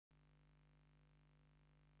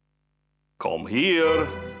Come here.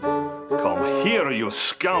 Come here, you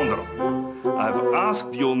scoundrel. I've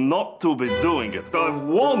asked you not to be doing it. I've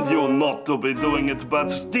warned you not to be doing it, but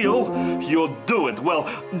still, you do it. Well,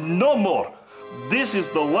 no more. This is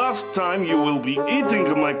the last time you will be eating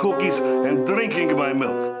my cookies and drinking my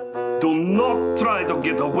milk. Do not try to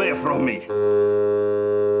get away from me.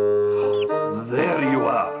 There you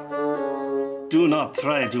are. Do not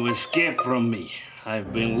try to escape from me.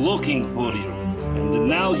 I've been looking for you, and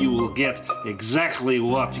now you will get exactly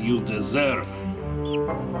what you deserve.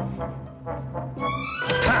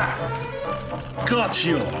 Ha! Got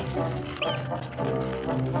you!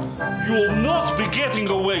 You'll not be getting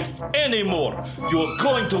away anymore. You're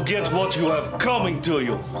going to get what you have coming to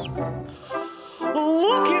you.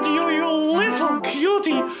 Look at you, you little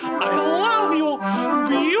cutie! I love you!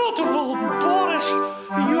 Beautiful Boris!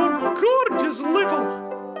 You're gorgeous little...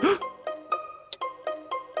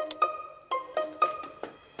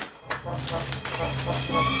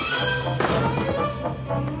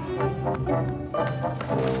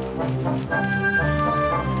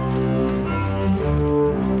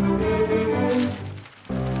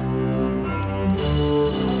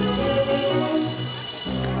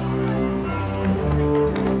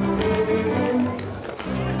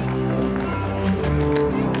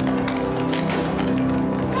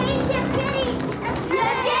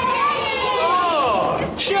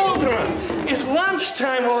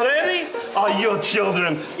 Lunchtime already? Oh, you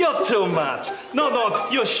children, you're too much. No,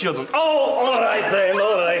 you shouldn't. Oh, all right then.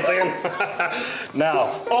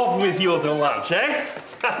 Now, off with you to lunch, eh?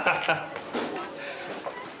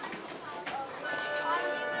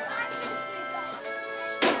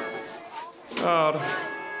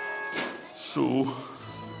 Sue,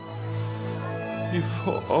 if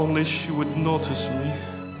only she would notice me.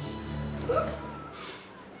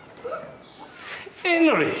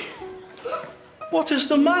 Henry! What is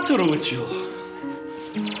the matter with you?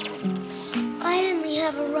 I only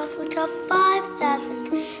have a ruffled of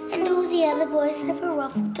 5,000, and all the other boys have a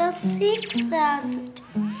ruffled of 6,000.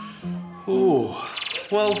 Oh,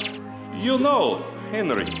 well, you know,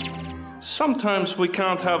 Henry, sometimes we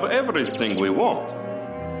can't have everything we want.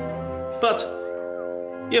 But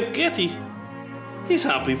Yevgeny, he's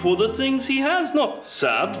happy for the things he has, not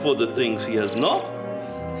sad for the things he has not.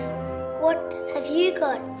 What have you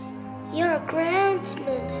got? You're a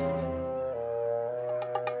groundsman.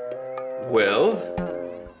 Well,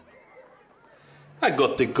 I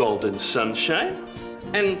got the golden sunshine,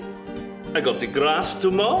 and I got the grass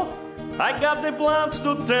to mow. I got the plants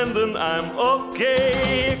to tend, and I'm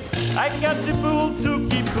okay. I got the pool to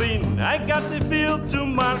keep clean. I got the field to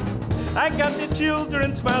mark. I got the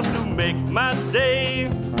children's smiles to make my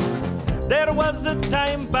day. There was a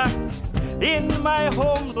time back in my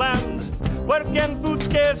homeland, working food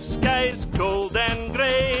scarce, skies cold and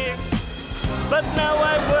gray. But now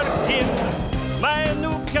I work in my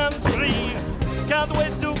new country. Can't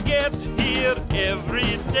wait to get here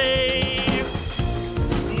every day.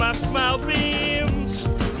 My smile beams,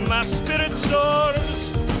 my spirit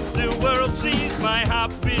soars. The world sees my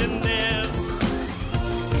happiness.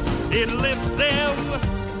 It lifts them,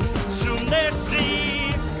 soon they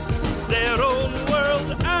see their own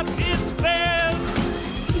world at its best.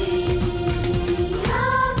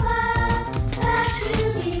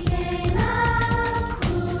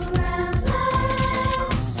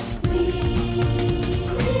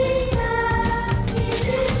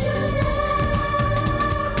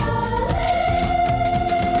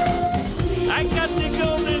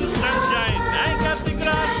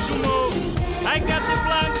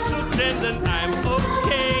 And I'm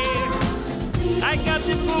okay. I got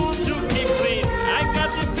the pool to keep clean. I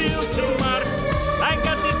got the field to mark. I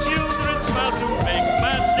got the children's smile to make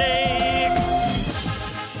my day.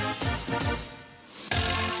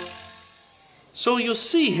 So you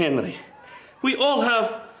see, Henry, we all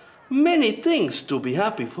have many things to be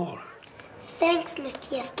happy for. Thanks,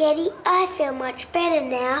 Mr. Yevgeny. I feel much better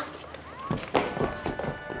now.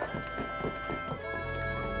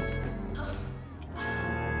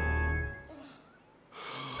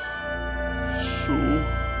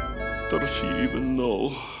 Does she even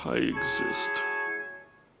know I exist?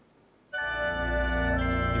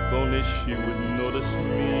 If only she would notice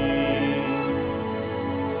me,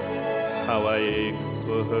 how I ache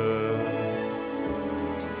for her.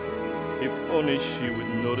 If only she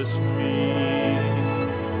would notice me,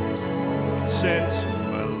 sense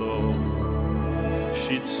my love,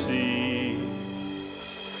 she'd see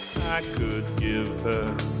I could give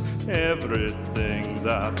her everything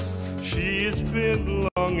that she's been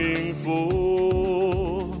longing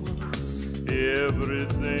for,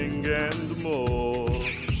 everything and more.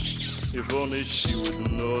 if only she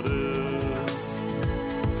would notice.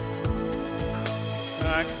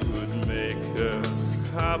 I could make her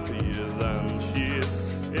happier than she'd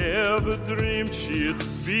ever dreamed she'd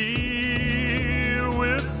be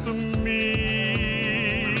with me.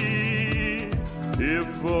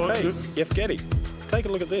 If only... Hey, Yevgeny, take a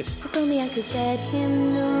look at this. If only I could let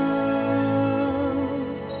him know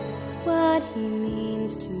what he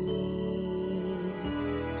means to me.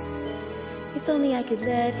 If only I could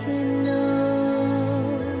let him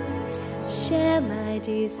know, share my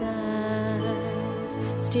desires.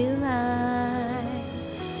 Still I'm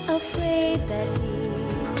afraid that he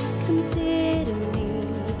consider me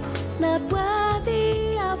not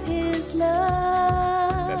worthy of his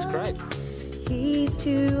love. That's great. He's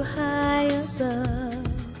too high above.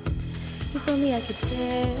 If only I could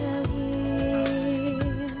tell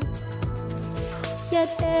him.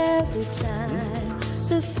 Yet every time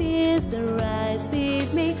the fears that rise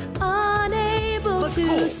leave me unable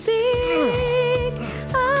to speak.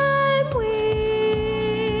 I'm weak.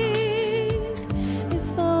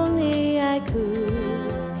 If only I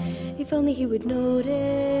could. If only he would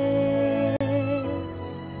notice.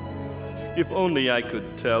 If only I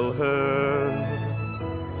could tell her.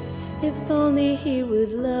 If only he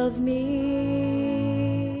would love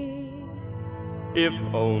me. If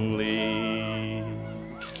only...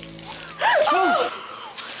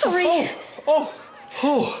 Sorry.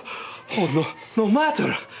 No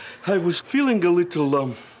matter. I was feeling a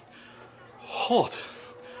little, hot.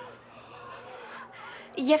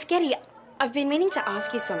 Yevgeny, I've been meaning to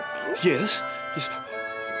ask you something. Yes?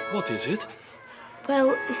 What is it?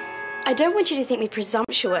 Well, I don't want you to think me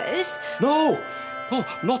presumptuous. No,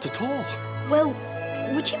 not at all. Well,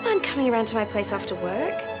 would you mind coming around to my place after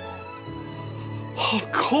work?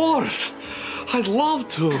 Of course. I'd love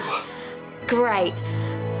to. Great.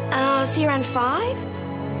 I'll see you around 5?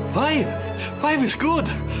 5 is good.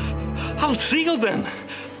 I'll see you then.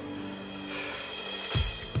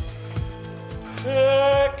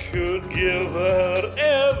 I could give her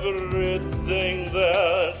everything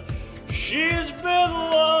that she's been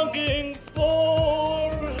longing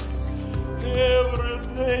for.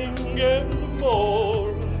 Everything and more.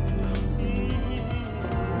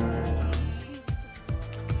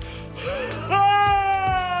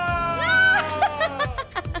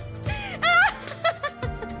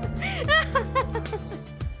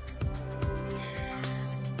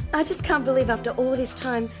 I just can't believe after all this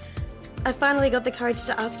time, I finally got the courage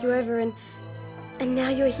to ask you over and now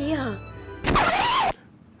you're here.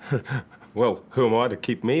 Well, who am I to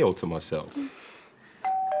keep me all to myself?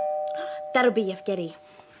 That'll be Yevgeny.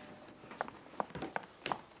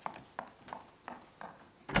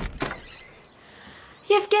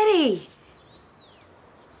 Yevgeny!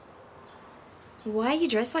 Why are you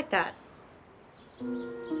dressed like that?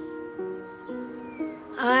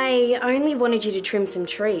 I only wanted you to trim some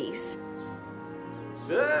trees.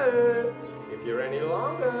 Sir, if you're any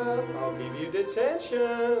longer, I'll give you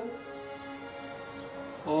detention.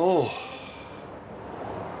 Oh,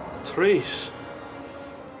 trees.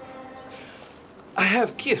 I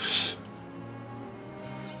have gifts.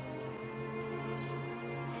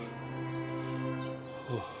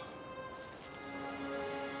 Oh.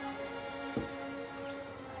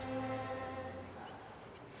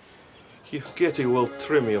 Yevgeny will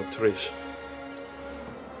trim your trees.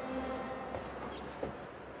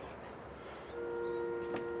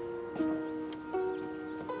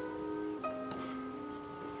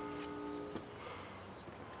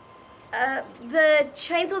 The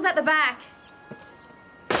chainsaw's at the back.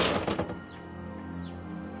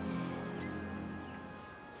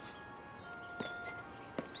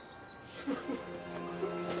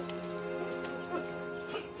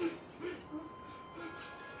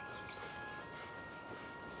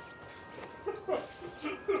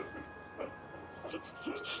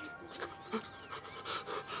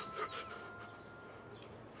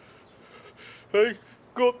 I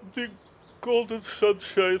got the golden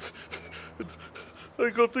sunshine. I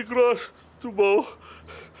got the grass to mow.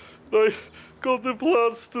 I got the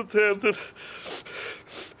plants to tend it.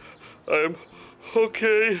 I'm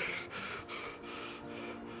okay.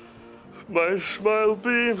 My smile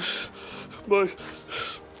beams. My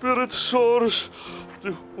spirit soars.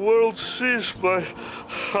 The world sees my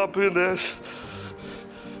happiness.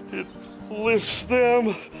 It lifts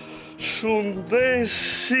them. Soon they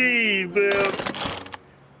see their...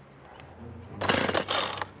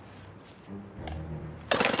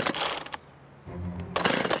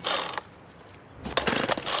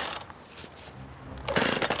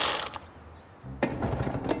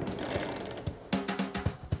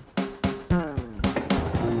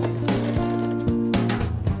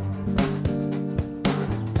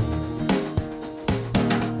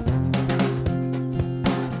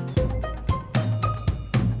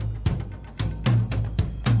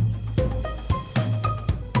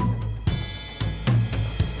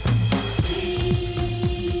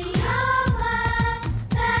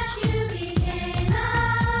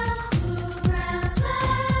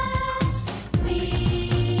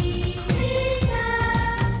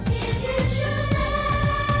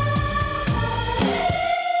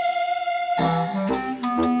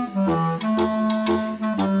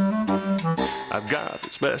 got a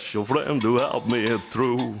special friend to help me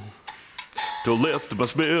through, to lift my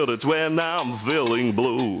spirits when I'm feeling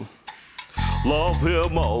blue. Love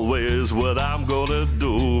him always, what I'm gonna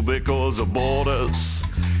do, because of Boris,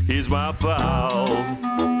 he's my pal.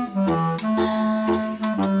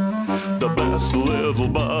 The best little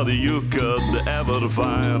buddy you could ever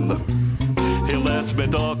find. He lets me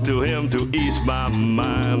talk to him to ease my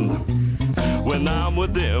mind. When I'm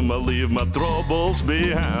with him, I leave my troubles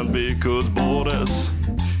behind, because Boris,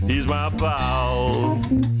 he's my pal.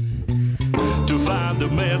 To find a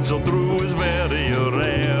man so true is very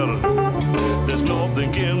rare. There's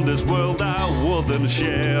nothing in this world I wouldn't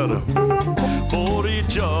share. For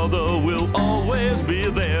each other we'll always be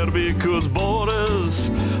there, because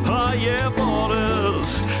Boris, oh yeah,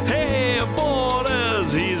 Boris, hey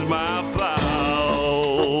Boris, he's my pal.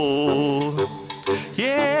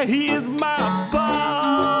 Yeah, he's my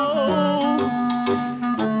pal.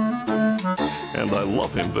 And I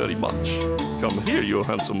love him very much. Come here, you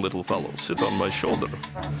handsome little fellow. Sit on my shoulder.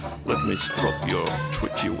 Let me stroke your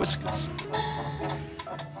twitchy whiskers.